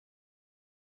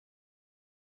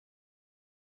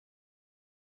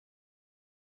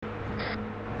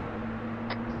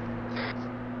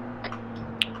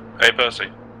Hey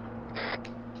Percy.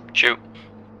 Shoot.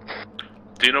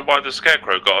 Do you know why the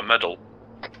Scarecrow got a medal?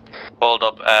 Hold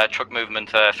up, truck movement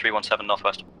 317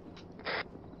 northwest.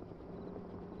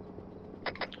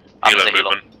 Helo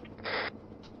movement.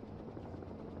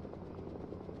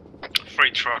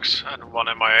 3 trucks and 1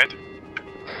 MI8.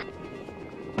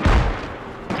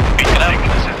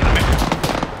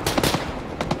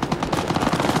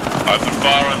 Open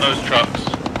fire on those trucks.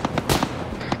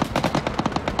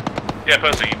 Yeah,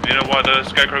 Percy, do you know why the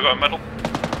Scarecrow got a medal?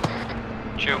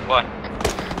 Shoot, why?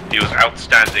 He was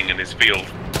outstanding in his field.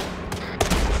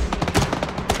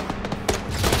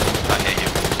 I hear you.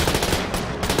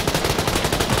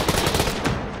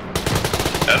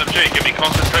 LMG, give me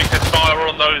concentrated fire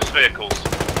on those vehicles.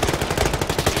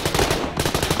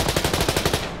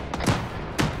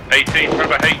 18,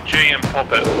 grab a HG and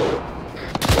pop it.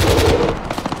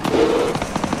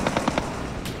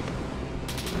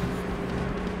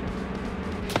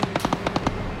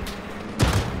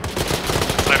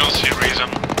 I don't see a reason.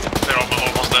 They're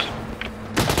almost dead.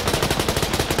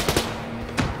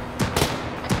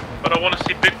 But I want to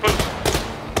see Bigfoot.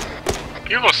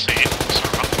 You will see it, sir.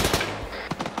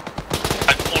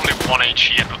 I'm only 1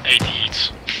 HE and 8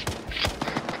 hits.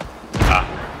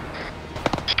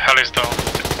 Hell is down.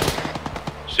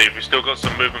 See if we still got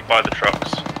some movement by the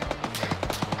trucks.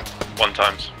 1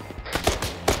 times.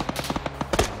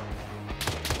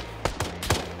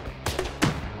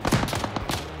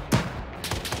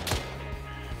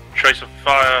 Trace of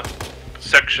fire,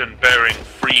 section bearing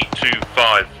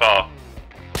 325 far.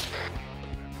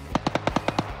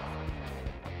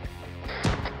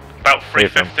 About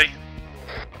 350.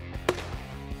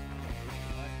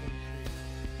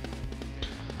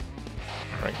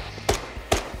 Right.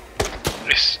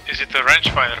 Is it a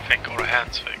rangefinder thing or a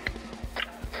hands thing?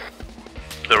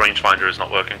 The rangefinder is not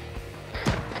working.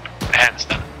 Hands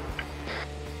then.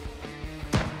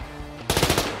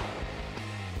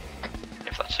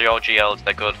 If that's the OGLs,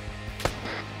 they're good.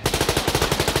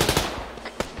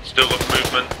 Still got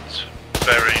movement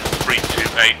bearing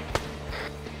 328.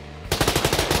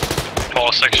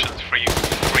 Ball section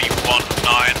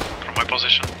 319 from my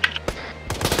position.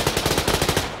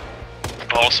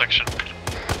 Ball section.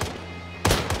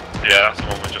 Yeah, that's the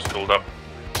one we just called up.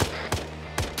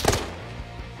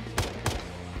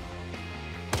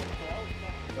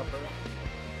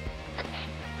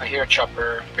 I hear a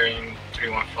chopper bearing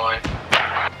 315.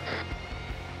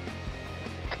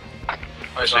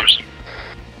 Eyes on.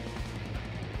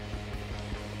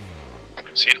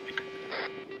 Seen.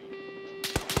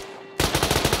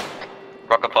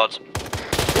 Rocket pods.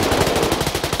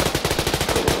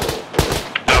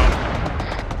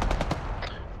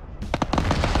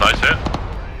 Nice hit.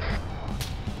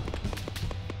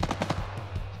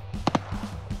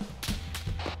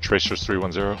 Tracers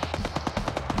 310.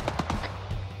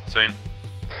 Seen.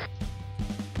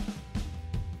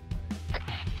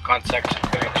 Contact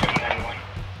 291.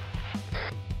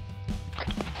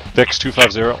 Vix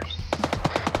 250.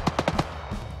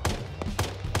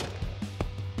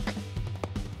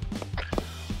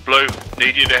 Blue,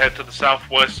 need you to head to the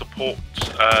southwest, support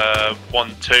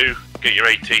 1-2, get your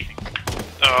AT.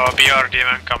 BR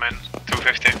demon come in,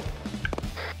 250.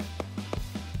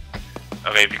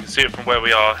 Okay, if you can see it from where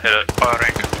we are, hit it.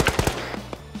 Firing.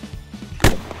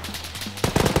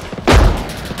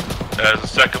 There's a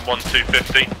second one,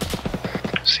 250.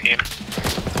 Seen.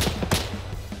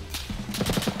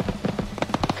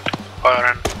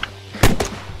 Firing.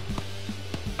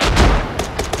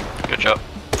 Good shot.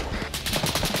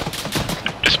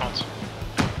 Dismount.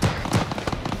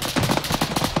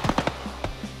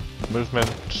 Movement.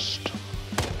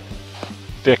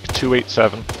 Vic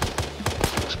 287.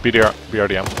 It's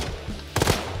BRDM.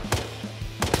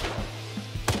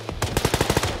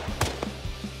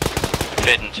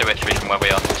 Fitting 283 from where we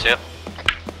are. See it?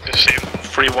 Seen.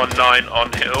 319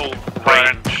 on hill,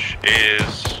 range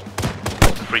is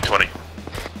 320.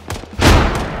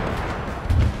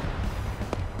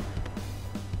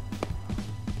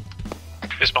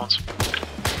 Dismount.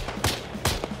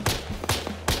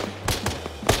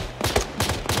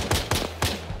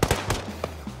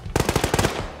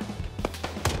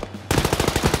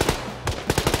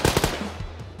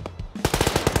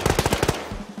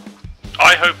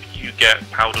 I hope you get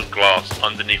powdered glass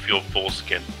underneath your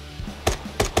foreskin.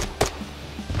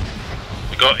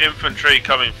 We got infantry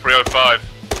coming, 305.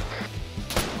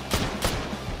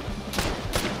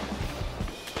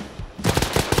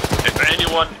 If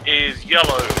anyone is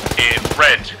yellow in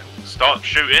red, start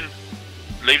shooting.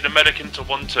 Leave the medic into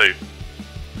 1-2.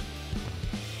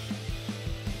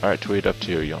 Alright, tweet up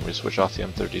to you. You want me to switch off the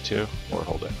M32 or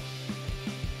hold it?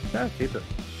 Yeah, keep it.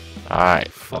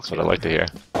 Alright. That's what I like to hear.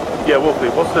 Yeah, Wolfie,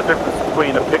 what's the difference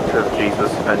between a picture of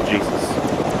Jesus and Jesus?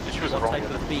 What type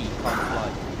of bee can't fly?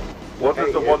 What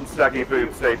does the one staggy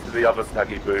boob say to the other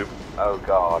staggy boob? Oh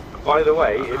god. By the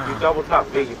way, if you double tap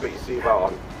B, you put your seatbelt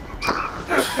on.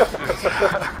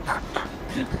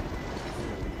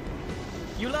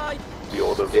 You lie! The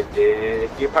orders.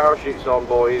 Your parachute's on,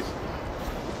 boys.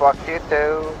 Fuck you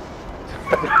too.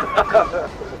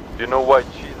 You know why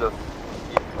Jesus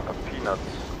eats peanuts?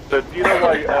 So do you know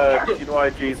why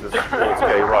Jesus supports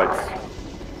gay rights?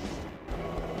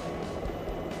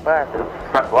 What?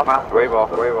 Wave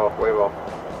off, wave off, wave off.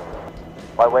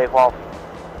 Why wave off?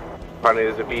 Apparently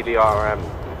there's a BDRM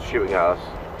shooting at us.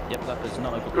 Yep, that is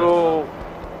not a good Cool.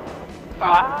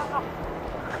 Ah!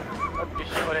 Let me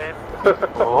shoot him.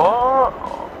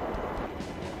 Oh!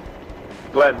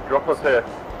 Glenn, drop us here.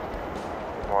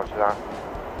 Watch that.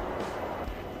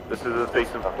 This is a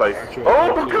decent place.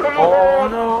 Oh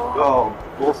no! Oh,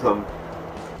 awesome.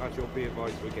 Actual be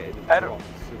advised, we're getting dropped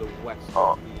to the west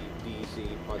of the DEC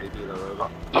by the dealer over.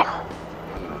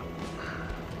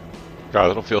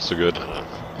 God, I don't feel so good.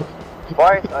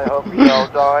 Bye, I hope you all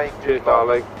die. Cheers,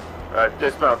 darling. Alright,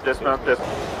 dismount, dismount,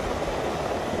 dismount.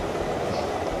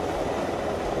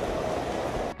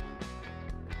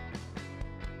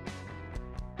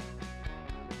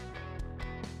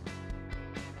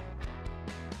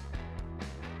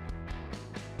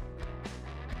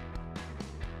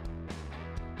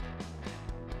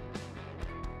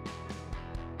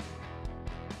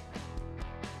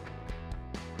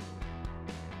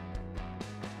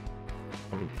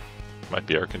 Might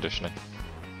be air conditioning.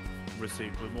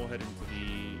 Received. We're more heading to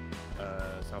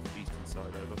the southeastern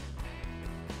side,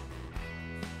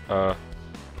 over.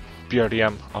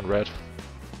 BRDM on red.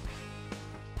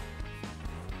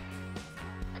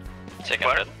 Taking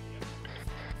red.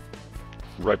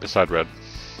 Right beside red.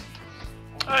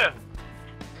 Oh yeah.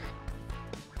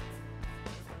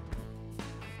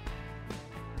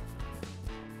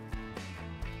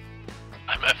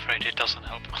 I'm afraid it doesn't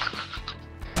help.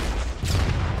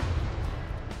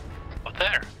 Oh,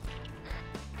 there.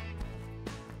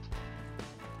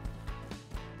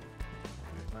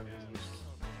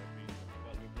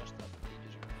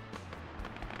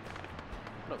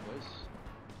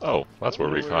 Oh, that's where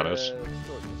recon is.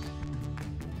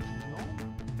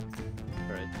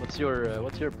 Alright, what's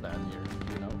your plan here?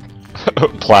 Do you know?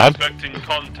 Plan? Expecting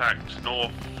contact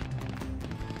north.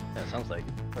 Yeah, sounds like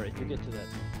it. Alright, you get to that.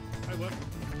 I work.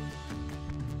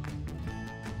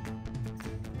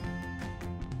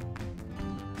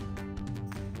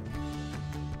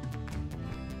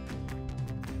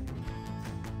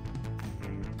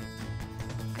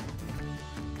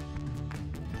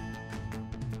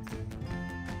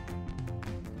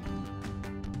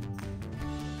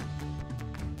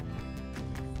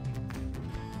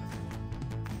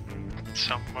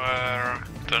 Somewhere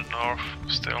to the north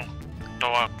still. No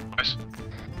eyes.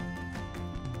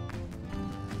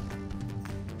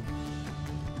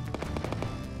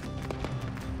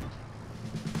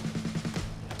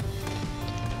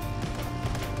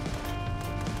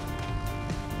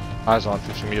 Eyes on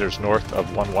 50 meters north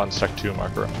of 11 Sec 2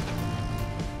 marker.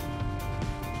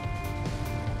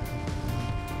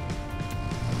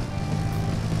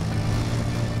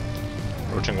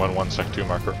 Approaching 11 Sec 2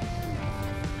 marker.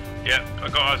 Yeah, I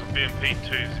got eyes on BMP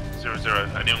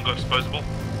 200. Anyone got disposable?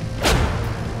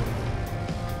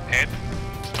 Head.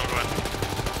 Still going.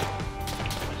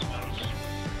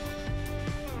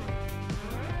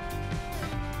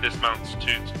 Dismounts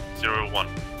 201.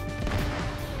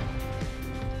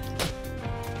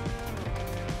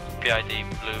 PID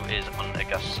blue is on a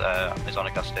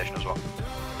gas station as well.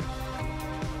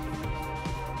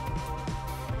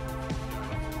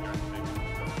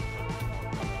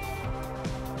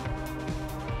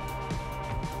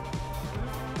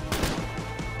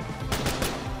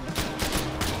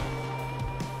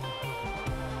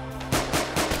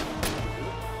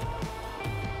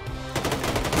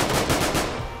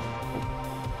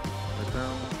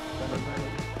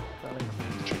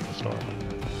 Check the store.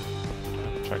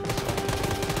 Check the store.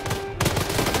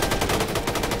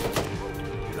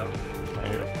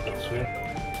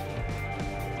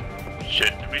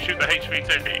 Shit, did we shoot the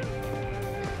HV-30?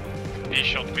 He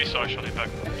shot me, so I shot him back.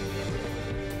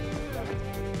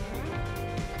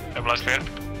 Everyone's clear.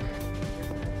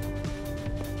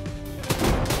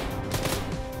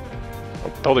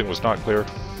 Oh, building was not clear.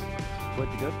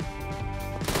 Would be good.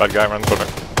 Bad guy around the corner.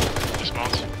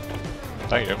 Dismount.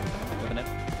 Thank you. Open it.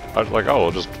 I was like, oh,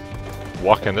 I'll just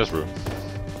walk in this room.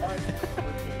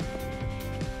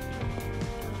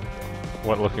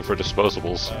 Went looking for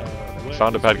disposables.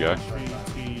 Found a bad guy.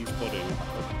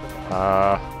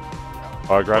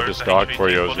 Oh, I grabbed Where's this the dog HVT for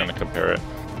you. I was body? gonna compare it.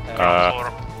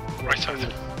 Right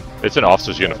side. It's an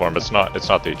officer's uniform. It's not. It's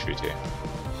not the HVT.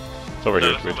 It's over No,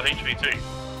 here. that's not the HVT.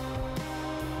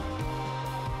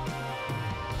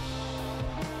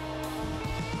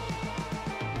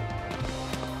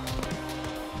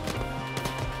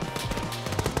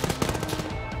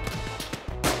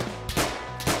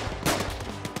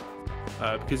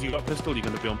 Because you got a pistol, you're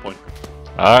going to be on point.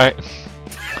 Alright.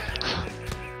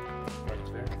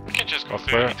 We can just go Off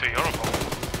through there. into Europol.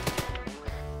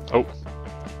 Oh.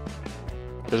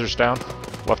 Visors down.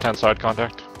 Left hand side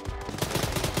contact. We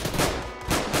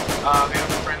have a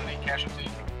friendly casualty.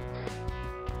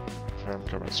 Firm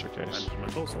covering staircase. And my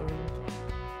torso.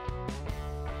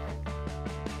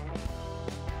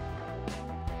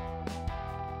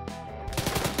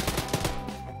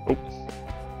 Oh.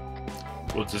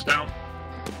 Woods is down.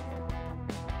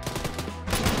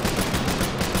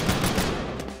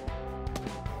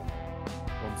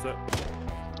 One set.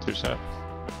 2 set.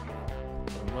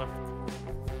 One left.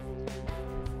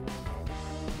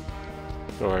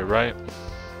 Go right.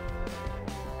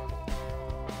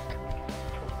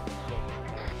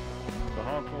 The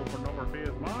hardcore for number 3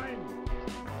 is mine.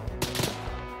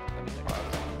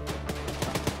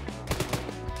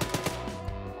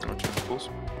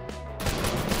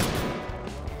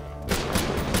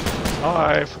 Oh,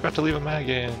 I forgot to leave a mag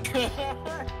in.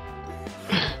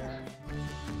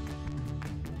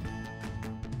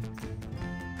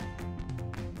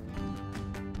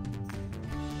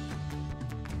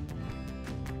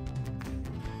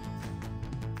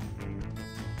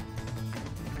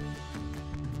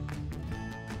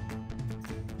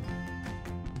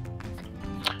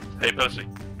 Hey Percy.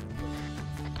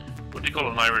 What do you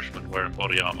call an Irishman wearing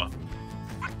body armor?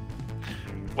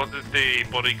 What did the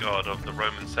bodyguard of the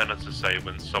Roman senator say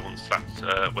when someone slapped,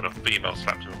 when a female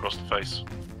slapped him across the face?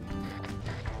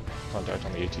 Contact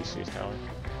on the ATC tower.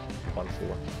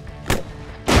 1-4.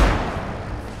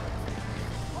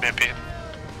 Maybe.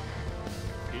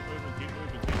 Keep moving, keep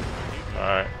moving, keep moving.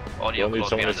 Alright. Audio We'll need close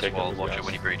someone behind to this take wall, those watch guys. it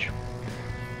when you breach.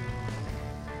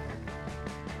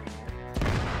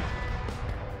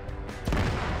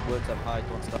 Woods up high,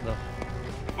 don't stop there.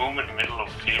 Boom in the middle of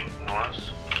field north.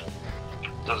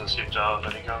 Doesn't seem to have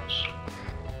any guns.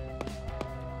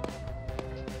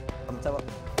 On the tower.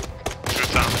 Two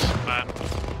times, man.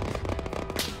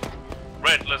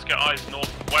 Red, let's get eyes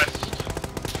northwest.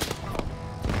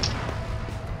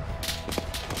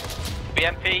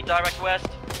 BMP, direct west.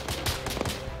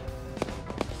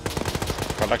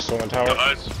 Contact stolen tower. Got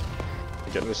eyes.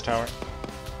 Get in this tower.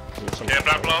 Need some- Yeah,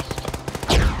 black blast.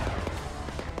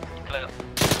 Clear.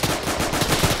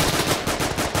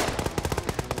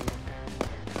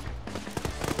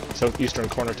 Southeastern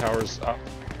corner towers up.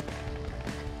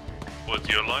 Woods,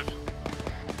 you alive?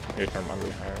 Eastern under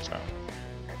the tires now.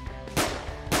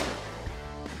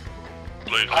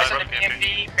 Blue, Eyes on the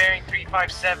BMP. BMP, bearing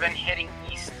 357, heading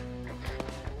east.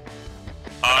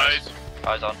 Eyes.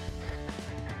 Eyes on.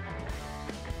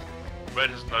 Red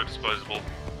has no disposable.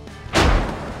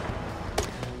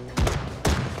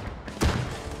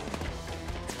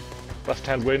 Left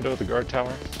hand window, the guard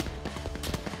tower.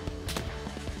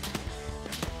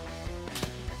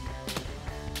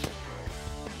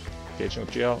 Engaging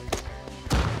with GL.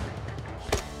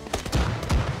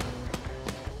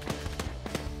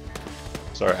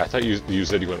 Sorry, I thought you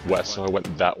said you went west, so I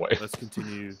went that way. Let's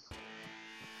continue.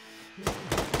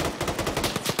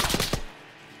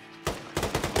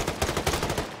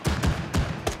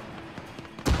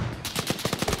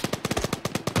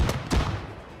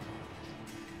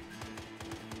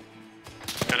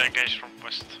 Get engaged from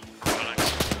west. From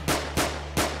buildings.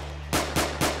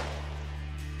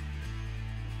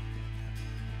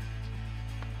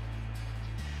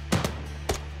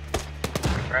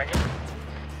 Dragon.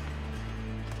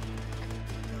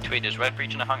 Tweed, is red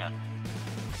breaching a hangar?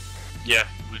 Yeah,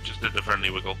 we just did the friendly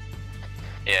wiggle.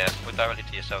 Yeah, we're directly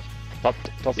to yourself. Top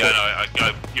Yeah, floor. no,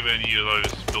 I've given you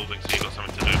those buildings so you got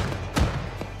something to do.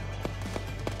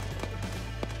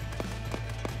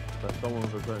 But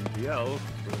someone's returned GL.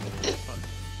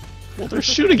 Well, they're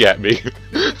shooting at me.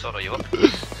 Sort of you up.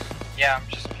 Yeah, I'm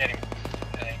just getting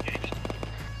engaged.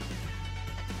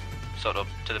 Sort of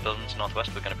to the buildings northwest,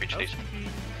 we're gonna breach these.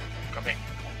 Copy.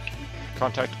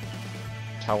 Contact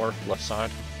tower, left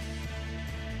side.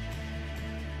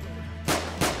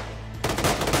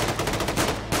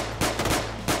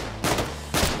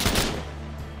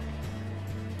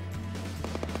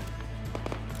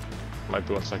 Might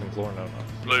be on second floor, no.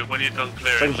 Blue, when you're done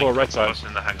clearing, Second floor, link right up side. with us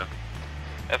in the hangar.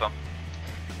 Ever.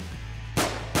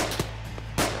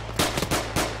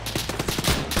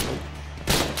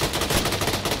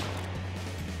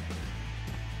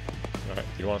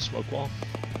 want a smoke wall?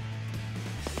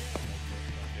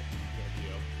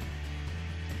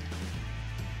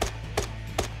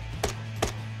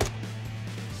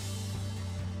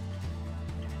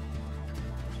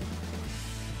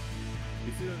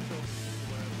 You see those shots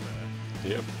over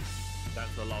there? Yep.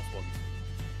 That's the last one.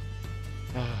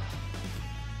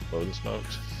 Loading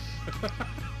smokes.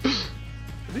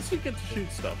 At least you get to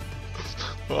shoot stuff.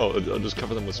 Oh, I'll just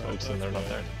cover them with smokes and they're not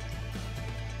there.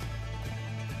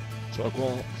 Smoke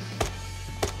wall.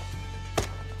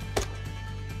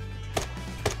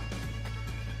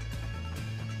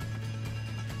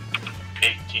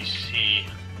 ATC,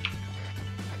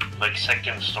 like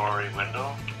second story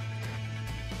window.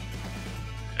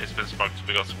 It's been smoked,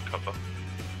 we got some cover.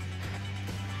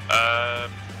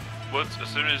 Woods, as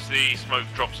soon as the smoke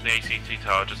drops in the ACT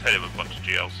tower, just hit it with a bunch of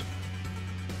GLs.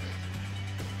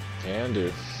 Can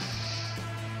do.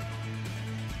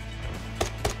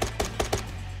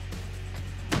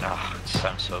 Ah, it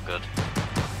sounds so good.